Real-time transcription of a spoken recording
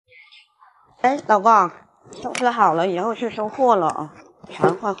哎，老公，收拾好了以后去收货了啊，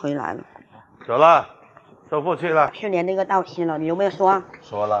船快回来了。走了，收货去了。去年那个到期了，你有没有说？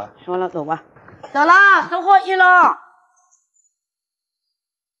说了。说了，走吧。走了，收货去了。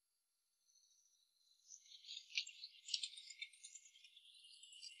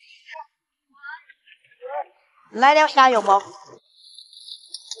来条虾有不？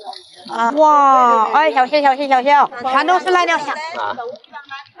啊，哇，哎，小心小心小心，全都是来条虾。啊。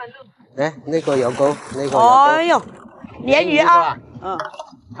哎，那个有钩，那个有钩。哎呦，鲢鱼啊。嗯。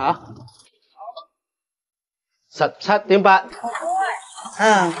好。17.8。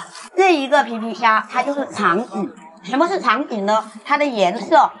嗯，这一个皮皮虾它就是长颈。什么是长颈呢？它的颜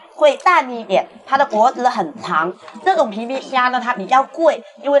色会淡一点，它的脖子很长。这种皮皮虾呢，它比较贵，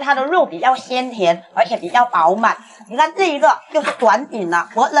因为它的肉比较鲜甜，而且比较饱满。你看这一个就是短颈了，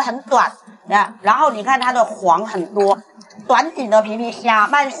脖子很短，然后你看它的黄很多。短颈的皮皮虾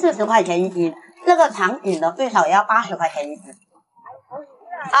卖40块钱一斤，这个长颈的最少也要80块钱一斤。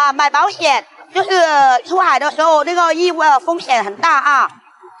啊，买保险就是出海的时候那个意外风险很大啊！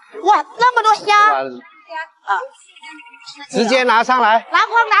哇，那么多虾！啊，直接拿上来。拿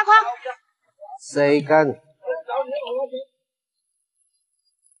筐拿筐。4根。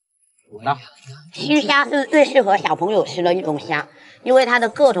拿。须虾是最适合小朋友吃的一种虾，因为它的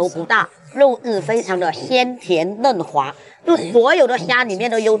个头不大，肉质非常的鲜甜嫩滑，就所有的虾里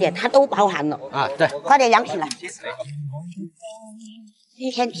面的优点它都包含了。啊，对。快点养起来。一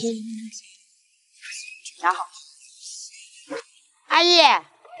天听。养好。阿姨。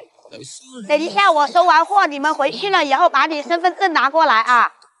等一下，我收完货，你们回去了以后把你身份证拿过来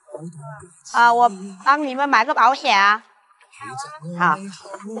啊！啊，我帮你们买个保险啊。好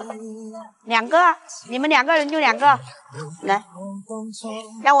，2个，你们2个人就2个，来，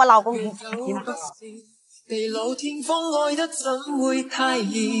让我老公去行吗？地老天荒愛得怎會太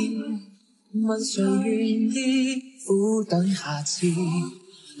嚴？問誰願意苦等下次？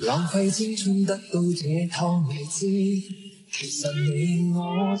浪費青春得到這趟未知。其實你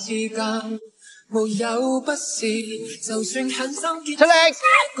我之間沒有不是，就算狠心結束這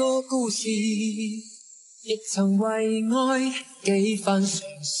個故事，亦曾為愛幾番嘗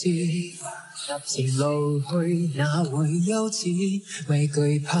試。踏前路去哪會休止？未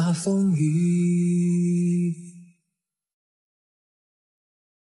懼怕風雨。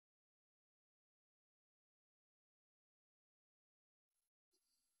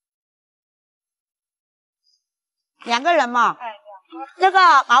2个人嘛，这个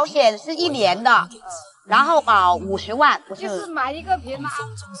保险是1年的，然后保50万，不是？就是买一个平安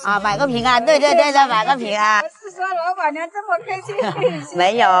啊，买个平安，对，买个平安。不是说老板娘这么客气。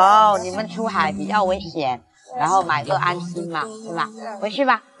没有，你们出海比较危险，然后买个安心嘛，是吧？回去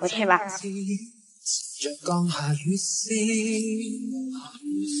吧，回去吧。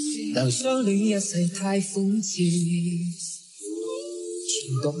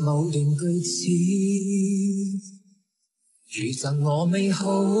如贈我美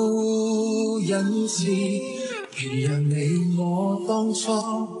好恩賜，原諒你我當初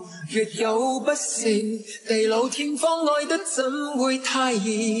若有不是，地老天荒愛得怎會太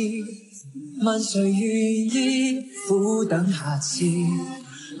易？問誰願意苦等下次？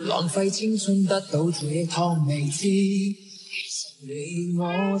浪費青春得到這趟未知，其實你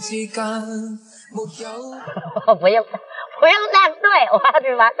我之間沒有。不用这样对，我把你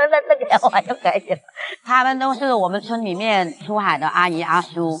把身份证给我就可以了。他们都是我们村里面出海的阿姨阿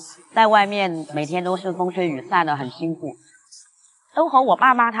叔，在外面每天都是风吹雨晒的，很辛苦。都和我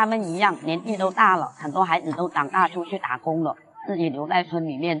爸妈他们一样，年纪都大了，很多孩子都长大出去打工了，自己留在村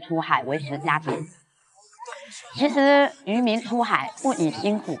里面出海维持家庭。其实渔民出海不仅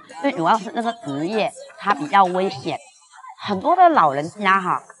辛苦，最主要是这个职业它比较危险，很多的老人家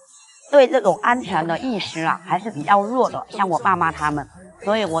哈。对这种安全的意识啊，还是比较弱的，像我爸妈他们，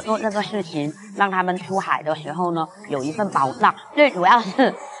所以我做这个事情，让他们出海的时候呢，有一份保障。最主要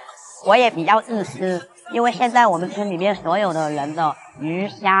是，我也比较自私，因为现在我们村里面所有的人的鱼、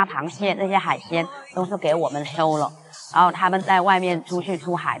虾、螃蟹这些海鲜都是给我们收了，然后他们在外面出去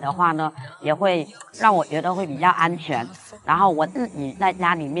出海的话呢，也会让我觉得会比较安全。然后我自己在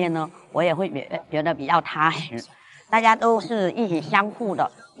家里面呢，我也会觉得比较踏实。大家都是一起相互的，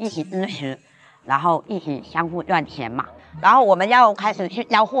一起支持，然后一起相互赚钱嘛。然后我们要开始去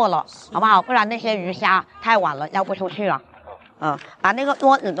交货了，好不好？不然那些鱼虾太晚了，交不出去了。把那个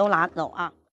桌子都拿走啊。